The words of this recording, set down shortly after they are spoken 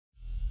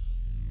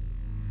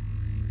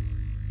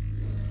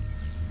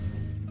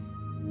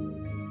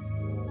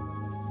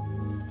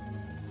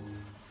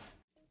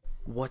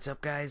What's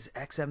up guys,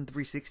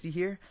 XM360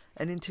 here,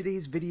 and in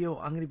today's video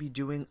I'm going to be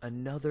doing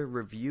another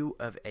review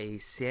of a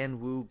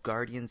Sanwu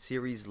Guardian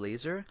series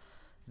laser.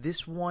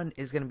 This one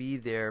is going to be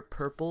their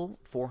purple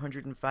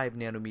 405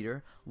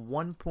 nanometer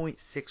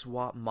 1.6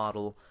 watt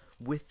model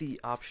with the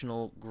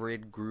optional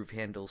grid groove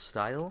handle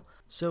style.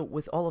 So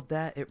with all of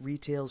that, it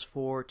retails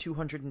for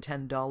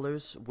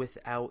 $210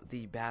 without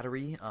the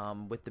battery.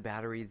 With the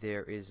battery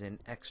there is an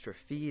extra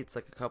fee, it's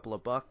like a couple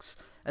of bucks,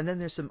 and then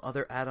there's some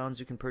other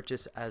add-ons you can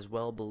purchase as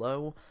well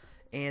below.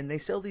 And they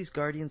sell these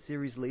Guardian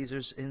series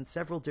lasers in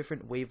several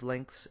different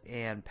wavelengths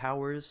and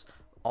powers,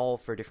 all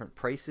for different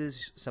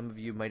prices. Some of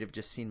you might have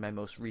just seen my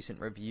most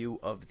recent review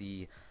of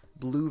the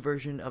blue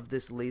version of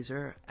this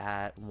laser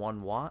at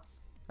 1 watt.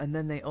 And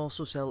then they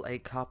also sell a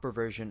copper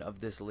version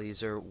of this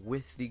laser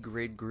with the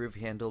grid groove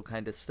handle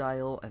kind of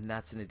style, and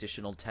that's an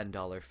additional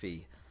 $10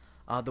 fee.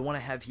 The one I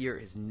have here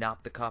is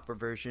not the copper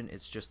version,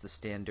 it's just the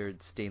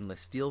standard stainless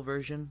steel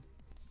version.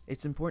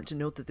 It's important to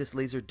note that this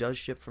laser does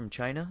ship from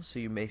China, so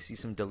you may see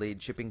some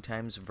delayed shipping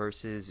times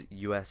versus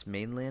US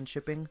mainland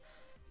shipping.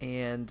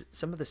 And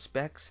some of the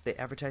specs, they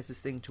advertise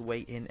this thing to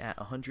weigh in at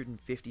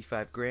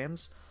 155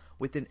 grams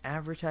with an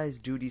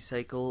advertised duty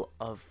cycle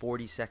of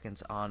 40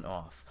 seconds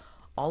on-off.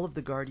 All of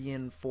the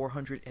Guardian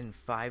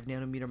 405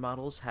 nanometer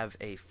models have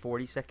a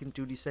 40-second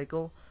duty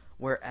cycle,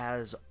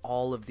 whereas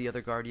all of the other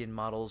Guardian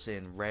models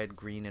in red,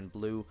 green, and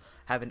blue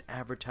have an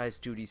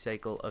advertised duty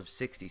cycle of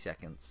 60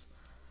 seconds.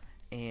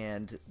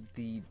 And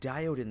the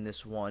diode in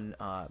this one,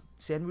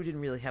 Sanwu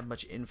didn't really have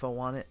much info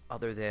on it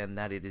other than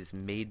that it is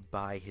made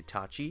by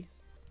Hitachi.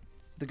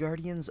 The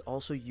Guardians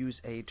also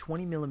use a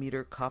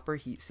 20mm copper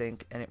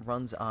heatsink, and it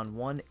runs on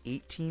one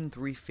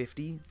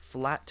 18350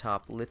 flat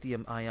top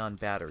lithium ion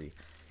battery.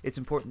 It's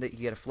important that you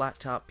get a flat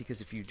top because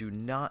if you do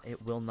not,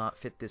 it will not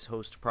fit this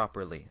host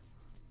properly.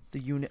 The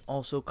unit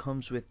also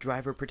comes with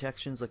driver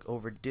protections like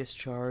over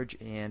discharge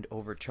and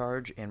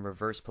overcharge and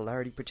reverse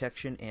polarity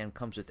protection, and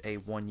comes with a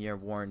 1-year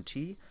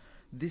warranty.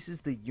 This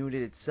is the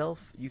unit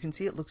itself. You can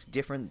see it looks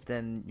different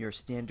than your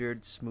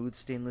standard smooth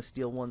stainless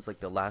steel ones like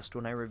the last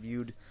one I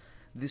reviewed.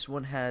 This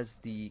one has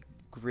the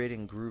grid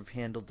and groove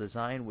handle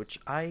design, which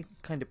I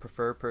kind of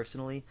prefer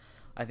personally.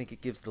 I think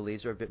it gives the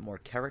laser a bit more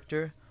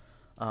character.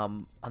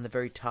 On the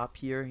very top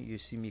here, you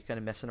see me kind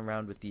of messing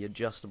around with the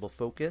adjustable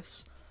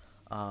focus.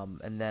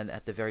 And then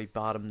at the very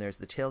bottom, there's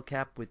the tail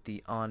cap with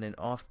the on and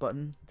off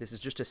button. This is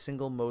just a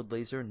single mode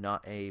laser,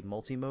 not a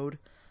multi-mode.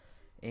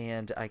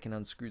 And I can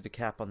unscrew the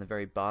cap on the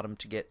very bottom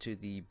to get to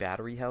the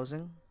battery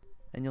housing.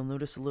 And you'll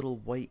notice a little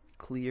white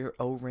clear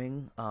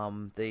O-ring.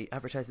 They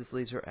advertise this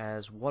laser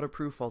as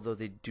waterproof, although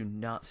they do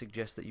not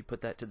suggest that you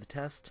put that to the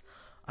test.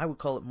 I would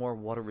call it more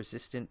water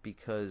resistant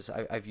because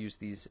I've used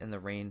these in the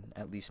rain,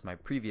 at least my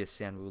previous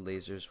Sanwu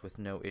lasers, with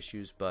no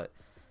issues, but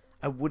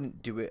I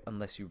wouldn't do it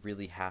unless you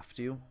really have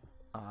to.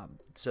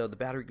 So the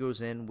battery goes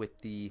in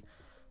with the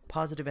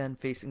positive end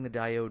facing the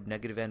diode,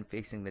 negative end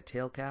facing the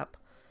tail cap.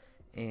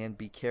 And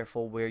be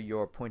careful where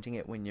you're pointing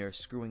it when you're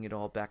screwing it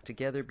all back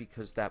together,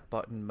 because that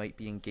button might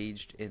be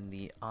engaged in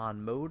the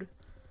on mode.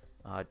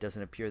 It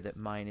doesn't appear that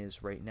mine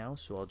is right now,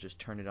 so I'll just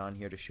turn it on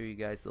here to show you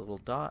guys the little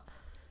dot.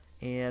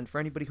 And for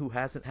anybody who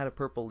hasn't had a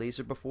purple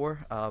laser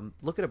before,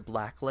 look at a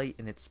black light,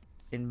 and it's,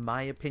 in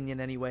my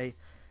opinion anyway,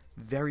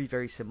 very,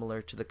 very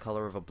similar to the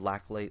color of a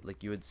black light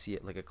like you would see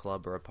at like a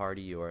club or a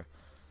party or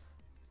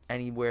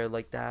anywhere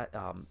like that.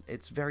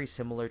 It's very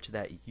similar to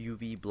that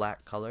UV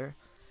black color.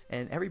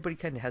 And everybody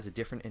kind of has a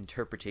different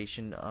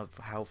interpretation of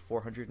how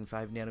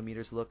 405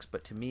 nanometers looks,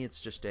 but to me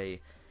it's just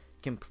a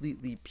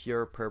completely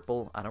pure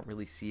purple. I don't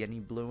really see any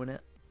blue in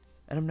it.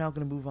 And I'm now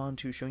going to move on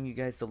to showing you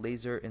guys the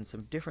laser in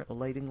some different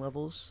lighting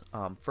levels.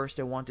 First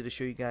I wanted to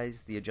show you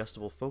guys the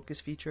adjustable focus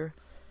feature.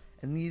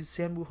 And these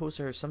Sanwu hosts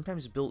are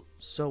sometimes built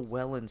so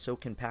well and so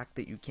compact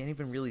that you can't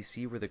even really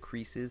see where the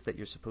crease is that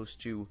you're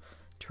supposed to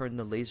turn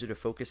the laser to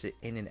focus it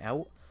in and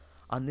out.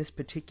 On this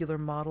particular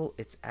model,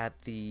 it's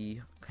at the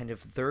kind of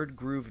third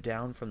groove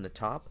down from the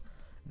top.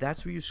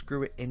 That's where you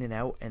screw it in and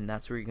out, and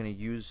that's where you're going to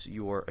use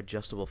your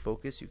adjustable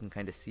focus. You can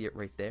kind of see it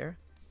right there.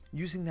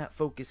 Using that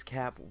focus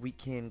cap, we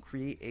can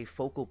create a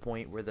focal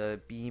point where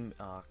the beam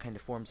kind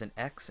of forms an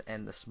X,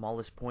 and the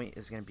smallest point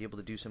is going to be able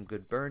to do some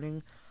good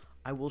burning.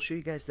 I will show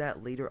you guys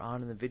that later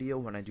on in the video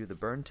when I do the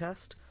burn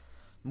test.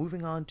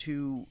 Moving on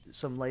to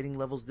some lighting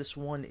levels, this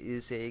one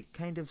is a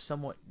kind of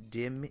somewhat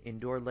dim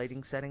indoor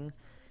lighting setting.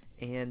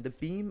 And the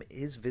beam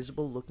is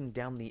visible looking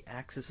down the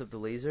axis of the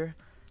laser,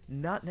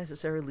 not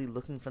necessarily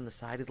looking from the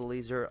side of the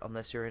laser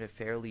unless you're in a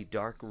fairly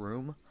dark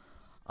room.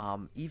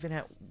 Even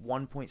at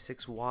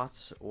 1.6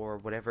 watts or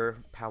whatever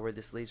power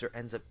this laser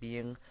ends up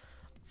being,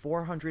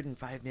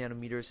 405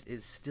 nanometers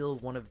is still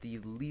one of the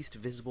least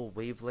visible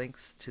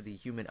wavelengths to the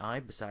human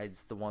eye,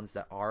 besides the ones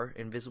that are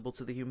invisible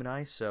to the human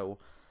eye. So,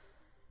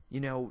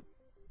 you know,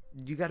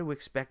 you got to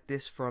expect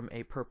this from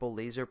a purple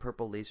laser.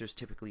 Purple lasers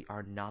typically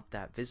are not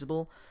that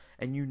visible,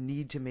 and you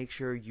need to make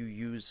sure you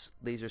use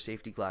laser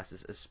safety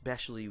glasses,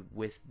 especially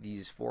with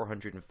these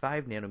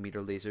 405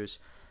 nanometer lasers,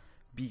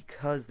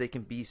 because they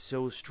can be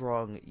so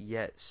strong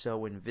yet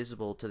so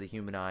invisible to the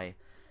human eye.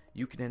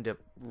 you can end up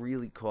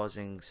really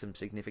causing some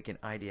significant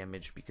eye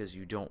damage because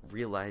you don't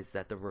realize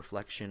that the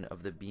reflection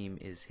of the beam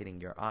is hitting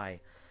your eye.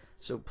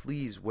 So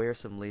please wear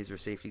some laser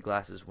safety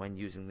glasses when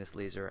using this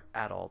laser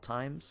at all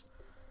times.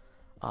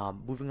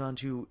 Moving on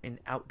to an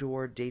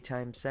outdoor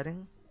daytime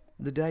setting.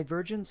 The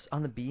divergence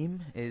on the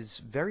beam is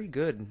very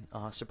good,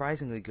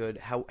 surprisingly good.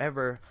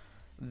 However,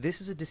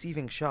 this is a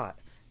deceiving shot.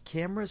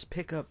 Cameras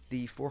pick up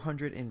the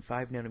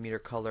 405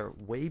 nanometer color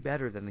way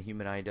better than the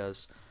human eye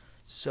does.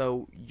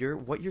 So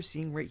what you're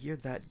seeing right here,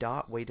 that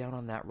dot way down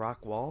on that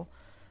rock wall,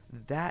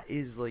 that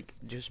is like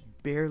just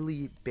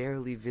barely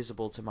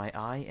visible to my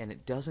eye, and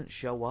it doesn't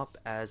show up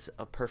as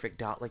a perfect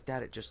dot like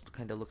that. It just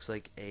kind of looks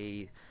like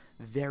a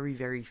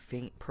very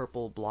faint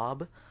purple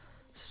blob.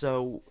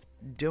 So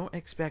don't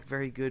expect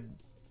very good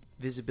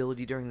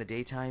visibility during the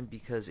daytime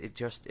because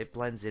it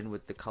blends in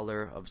with the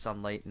color of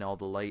sunlight and all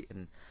the light,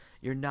 and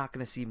you're not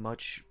going to see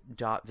much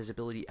dot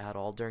visibility at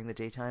all during the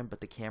daytime,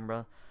 but the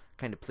camera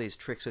kind of plays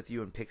tricks with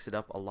you and picks it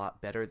up a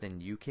lot better than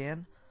you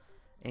can.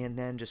 And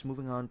then just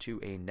moving on to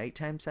a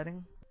nighttime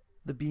setting.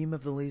 The beam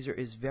of the laser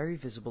is very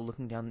visible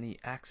looking down the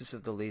axis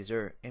of the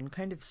laser, and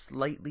kind of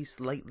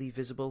slightly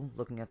visible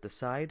looking at the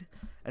side.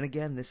 And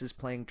again, this is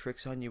playing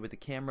tricks on you with the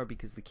camera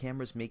because the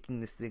camera's making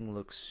this thing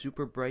look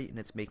super bright and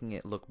it's making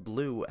it look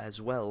blue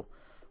as well,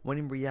 when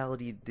in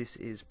reality this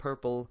is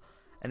purple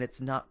and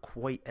it's not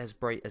quite as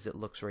bright as it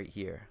looks right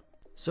here.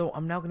 So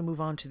I'm now going to move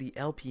on to the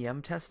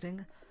LPM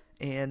testing.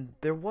 And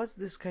there was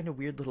this kind of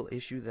weird little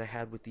issue that I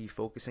had with the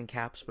focusing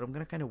caps, but I'm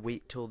going to kind of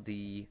wait till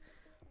the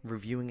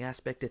reviewing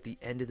aspect at the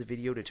end of the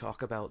video to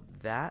talk about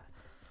that.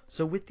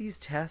 So with these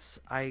tests,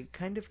 I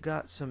kind of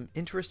got some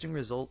interesting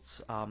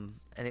results,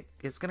 and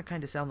it's going to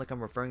kind of sound like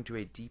I'm referring to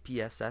a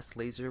DPSS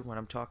laser when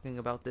I'm talking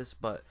about this,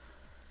 but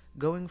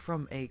going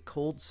from a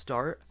cold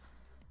start,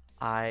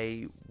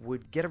 I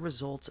would get a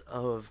result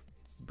of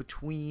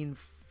between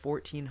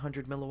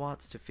 1400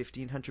 milliwatts to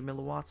 1500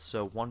 milliwatts,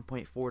 so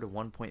 1.4 to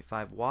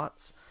 1.5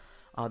 watts.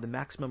 The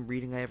maximum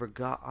reading I ever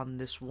got on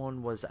this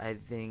one was, I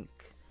think,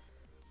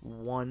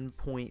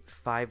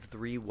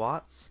 1.53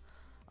 watts,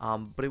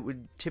 but it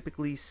would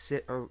typically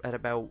sit at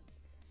about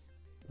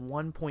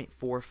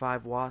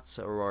 1.45 watts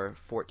or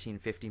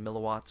 1450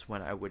 milliwatts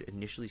when I would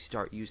initially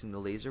start using the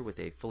laser with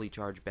a fully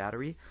charged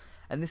battery,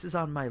 and this is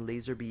on my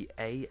Lazerbee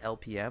A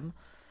LPM.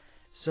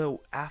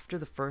 So after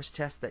the first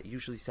test that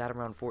usually sat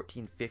around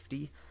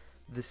 1450,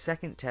 the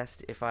second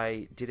test, if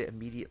I did it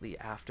immediately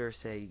after,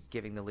 say,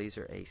 giving the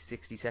laser a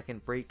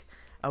 60-second break,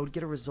 I would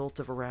get a result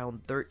of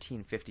around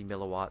 1350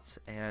 milliwatts,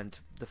 and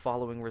the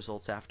following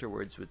results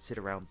afterwards would sit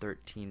around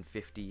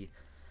 1350,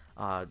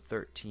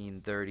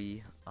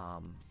 1330,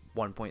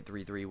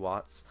 1.33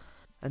 watts.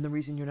 And the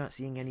reason you're not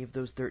seeing any of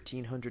those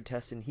 1300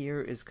 tests in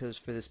here is because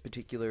for this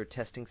particular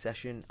testing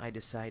session, I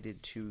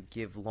decided to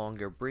give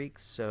longer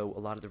breaks, so a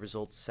lot of the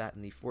results sat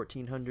in the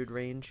 1400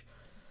 range.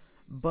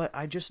 But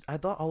I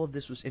thought all of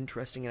this was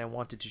interesting, and I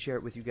wanted to share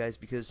it with you guys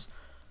because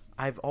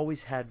I've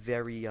always had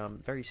very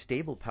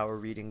stable power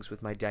readings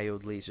with my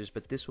diode lasers,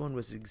 but this one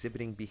was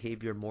exhibiting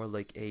behavior more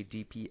like a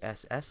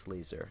DPSS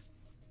laser.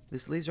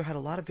 This laser had a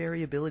lot of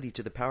variability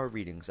to the power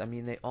readings. I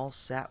mean, they all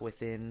sat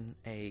within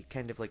a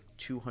kind of like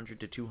 200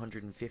 to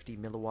 250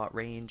 milliwatt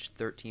range,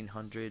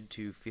 1300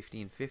 to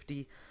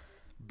 1550,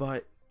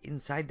 but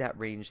inside that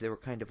range they were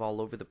kind of all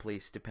over the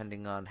place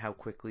depending on how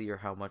quickly or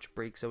how much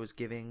breaks I was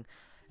giving,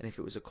 and if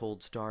it was a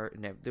cold start,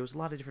 and there was a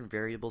lot of different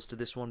variables to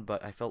this one,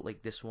 but I felt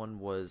like this one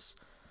was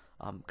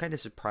kind of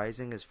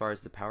surprising as far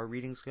as the power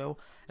readings go.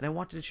 And I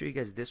wanted to show you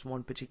guys this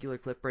one particular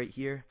clip right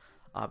here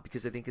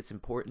because I think it's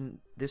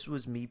important. This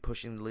was me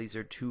pushing the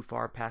laser too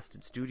far past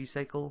its duty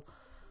cycle,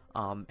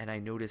 and I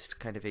noticed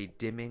kind of a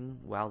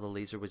dimming while the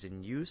laser was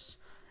in use.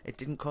 It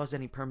didn't cause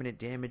any permanent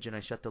damage, and I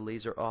shut the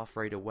laser off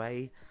right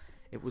away.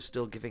 It was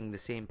still giving the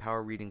same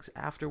power readings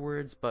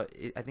afterwards, but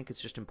I think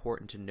it's just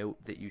important to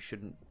note that you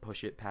shouldn't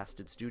push it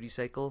past its duty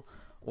cycle,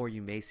 or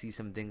you may see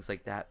some things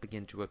like that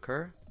begin to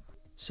occur.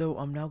 So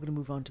I'm now going to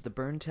move on to the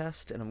burn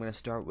test, and I'm going to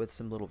start with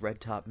some little red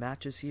top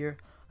matches here.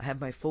 I have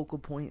my focal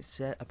point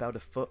set about a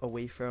foot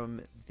away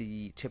from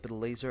the tip of the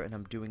laser, and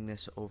I'm doing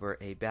this over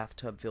a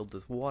bathtub filled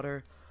with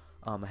water.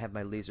 I have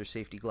my laser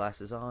safety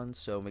glasses on,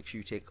 so make sure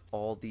you take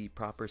all the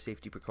proper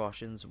safety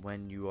precautions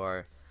when you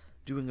are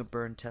doing a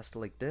burn test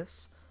like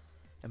this.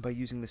 And by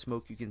using the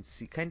smoke, you can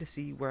kind of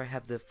see where I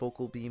have the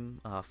focal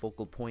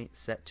point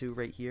set to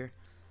right here.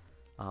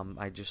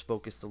 I just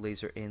focus the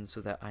laser in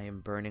so that I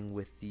am burning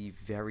with the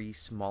very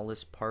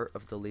smallest part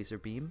of the laser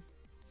beam.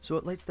 So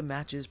it lights the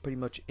matches pretty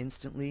much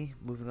instantly.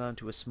 Moving on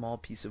to a small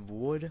piece of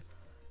wood.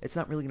 It's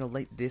not really going to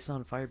light this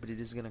on fire, but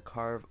it is going to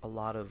carve a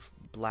lot of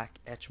black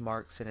etch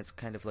marks, and it's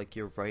kind of like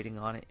you're writing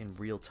on it in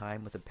real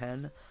time with a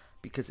pen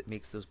because it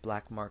makes those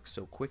black marks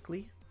so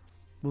quickly.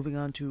 Moving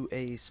on to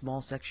a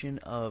small section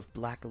of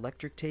black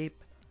electric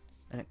tape,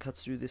 and it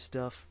cuts through this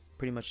stuff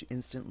pretty much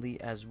instantly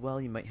as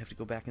well. You might have to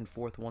go back and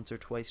forth once or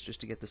twice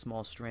just to get the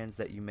small strands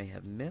that you may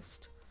have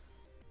missed.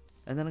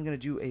 And then I'm going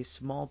to do a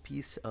small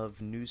piece of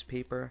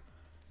newspaper,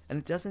 And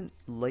it doesn't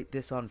light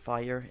this on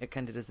fire. It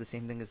kind of does the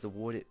same thing as the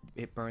wood.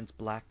 It burns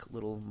black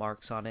little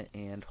marks on it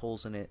and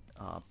holes in it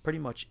pretty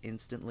much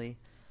instantly.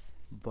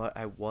 But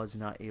I was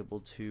not able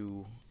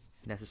to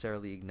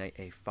necessarily ignite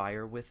a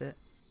fire with it.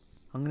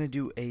 I'm going to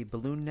do a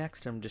balloon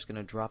next. I'm just going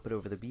to drop it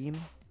over the beam,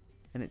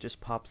 and it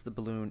just pops the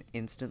balloon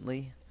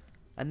instantly.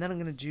 And then I'm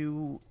going to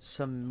do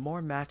some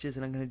more matches,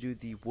 and I'm going to do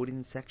the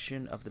wooden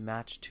section of the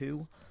match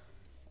too.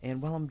 And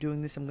while I'm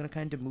doing this, I'm going to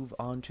kind of move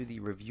on to the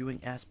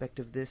reviewing aspect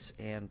of this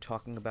and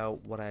talking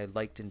about what I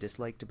liked and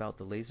disliked about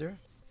the laser.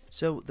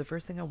 So the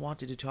first thing I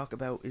wanted to talk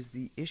about is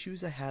the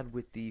issues I had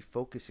with the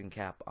focusing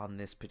cap on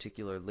this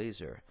particular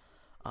laser.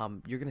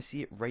 You're going to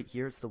see it right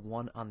here. It's the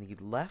one on the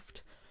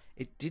left.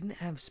 It didn't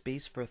have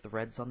space for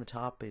threads on the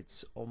top.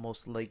 It's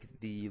almost like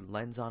the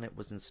lens on it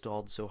was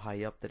installed so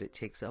high up that it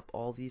takes up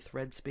all the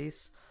thread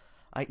space.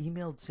 I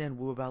emailed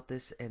Sanwu about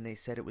this, and they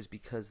said it was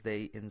because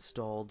they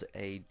installed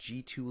a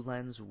G2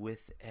 lens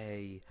with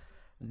a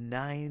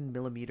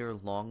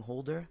 9mm long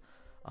holder.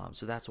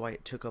 So that's why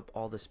it took up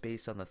all the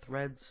space on the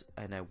threads,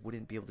 and I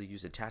wouldn't be able to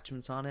use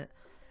attachments on it.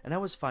 And I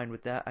was fine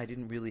with that. I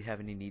didn't really have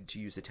any need to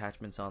use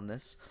attachments on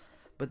this.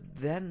 But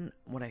then,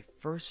 when I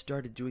first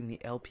started doing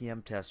the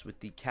LPM test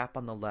with the cap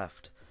on the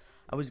left,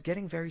 I was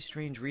getting very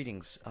strange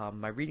readings.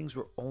 My readings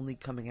were only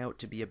coming out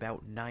to be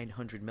about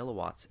 900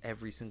 milliwatts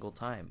every single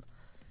time.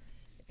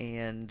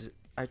 And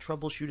I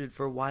troubleshooted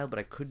for a while, but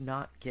I could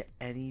not get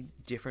any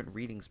different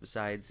readings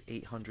besides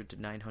 800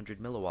 to 900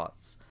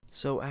 milliwatts.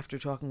 So after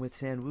talking with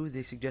Sanwu,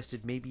 they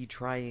suggested maybe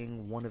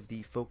trying one of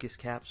the focus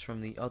caps from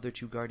the other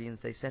two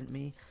Guardians they sent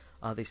me.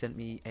 They sent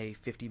me a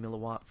 50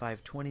 milliwatt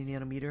 520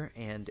 nanometer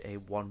and a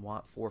 1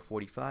 watt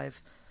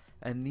 445.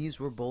 And these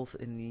were both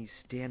in the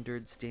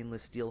standard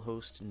stainless steel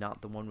host,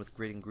 not the one with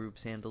grit and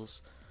grooves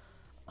handles.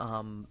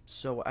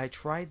 So I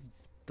tried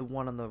the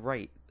one on the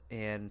right,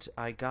 and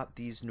I got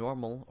these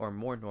normal or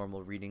more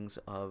normal readings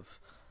of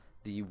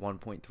the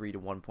 1.3 to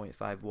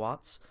 1.5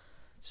 watts.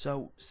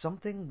 So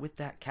something with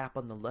that cap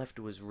on the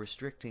left was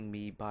restricting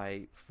me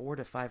by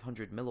 400 to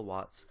 500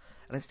 milliwatts,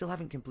 and I still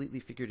haven't completely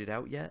figured it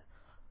out yet.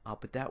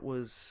 But that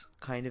was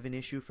kind of an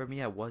issue for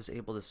me. I was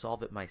able to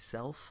solve it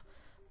myself,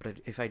 but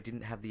if I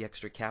didn't have the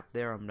extra cap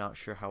there, I'm not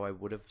sure how I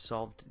would have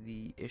solved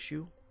the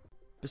issue.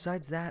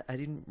 Besides that, I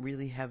didn't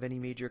really have any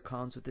major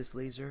cons with this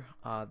laser.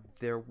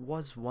 There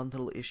was one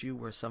little issue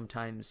where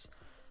sometimes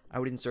I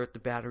would insert the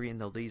battery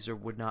and the laser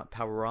would not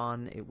power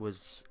on. It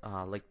was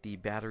like the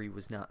battery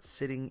was not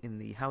sitting in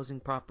the housing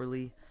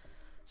properly.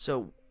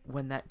 So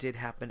when that did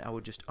happen, I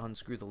would just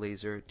unscrew the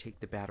laser,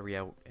 take the battery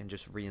out, and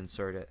just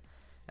reinsert it.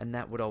 And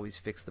that would always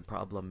fix the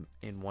problem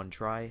in one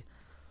try.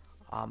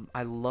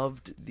 I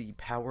loved the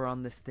power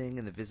on this thing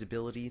and the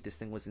visibility. This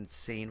thing was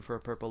insane for a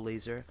purple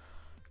laser.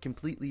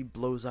 Completely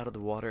blows out of the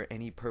water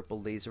any purple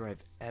laser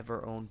I've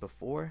ever owned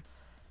before.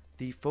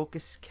 The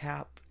focus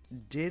cap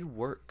did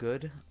work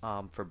good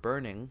for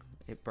burning.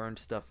 It burned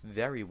stuff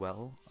very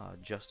well,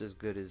 just as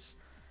good as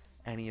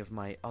any of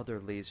my other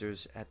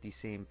lasers at the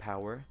same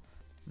power.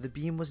 The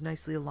beam was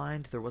nicely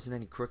aligned, there wasn't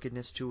any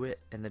crookedness to it,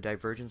 and the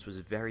divergence was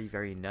very,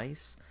 very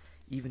nice.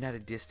 Even at a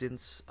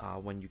distance,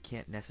 when you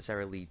can't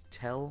necessarily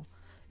tell,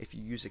 if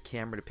you use a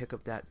camera to pick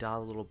up that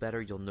dot a little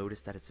better, you'll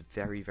notice that it's a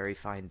very, very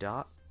fine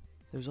dot.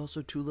 There's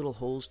also two little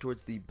holes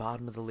towards the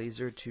bottom of the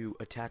laser to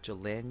attach a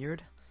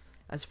lanyard.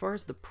 As far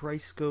as the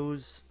price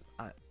goes,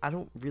 I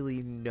don't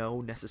really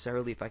know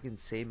necessarily if I can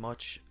say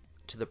much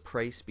to the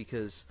price,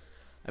 because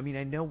I mean,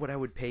 I know what I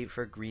would pay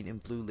for green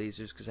and blue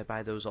lasers because I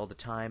buy those all the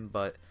time,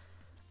 but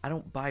I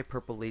don't buy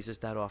purple lasers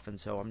that often,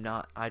 so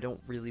I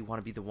don't really want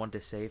to be the one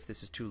to say if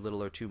this is too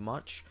little or too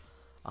much.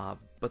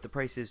 But the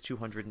price is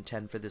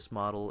 $210 for this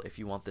model. If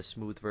you want the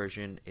smooth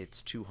version,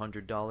 it's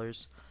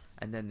 $200,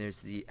 and then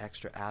there's the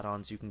extra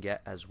add-ons you can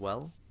get as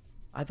well.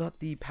 I thought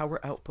the power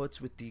outputs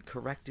with the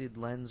corrected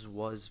lens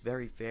was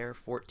very fair.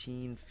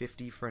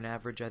 1450 for an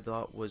average I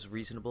thought was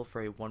reasonable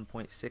for a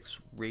 1.6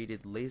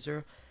 rated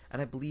laser, and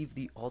I believe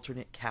the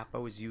alternate cap I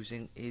was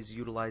using is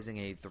utilizing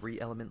a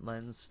 3-element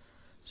lens.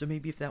 So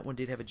maybe if that one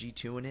did have a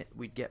G2 in it,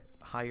 we'd get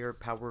higher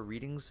power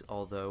readings,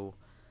 although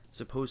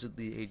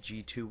supposedly a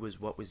G2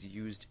 was what was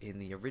used in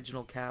the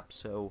original cap,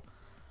 so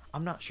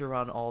I'm not sure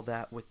on all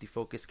that with the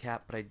focus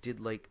cap, but I did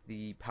like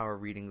the power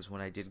readings when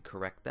I did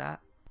correct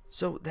that.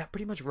 So that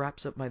pretty much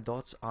wraps up my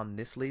thoughts on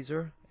this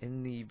laser.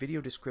 In the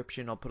video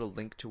description, I'll put a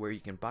link to where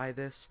you can buy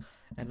this,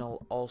 and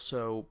I'll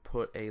also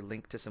put a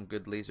link to some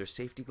good laser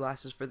safety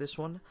glasses for this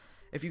one.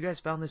 If you guys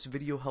found this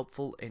video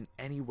helpful in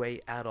any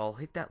way at all,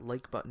 hit that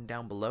like button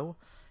down below.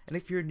 And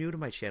if you're new to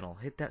my channel,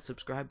 hit that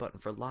subscribe button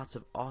for lots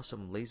of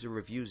awesome laser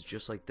reviews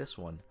just like this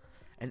one.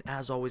 And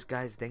as always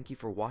guys, thank you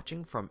for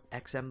watching from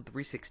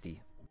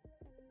XM360.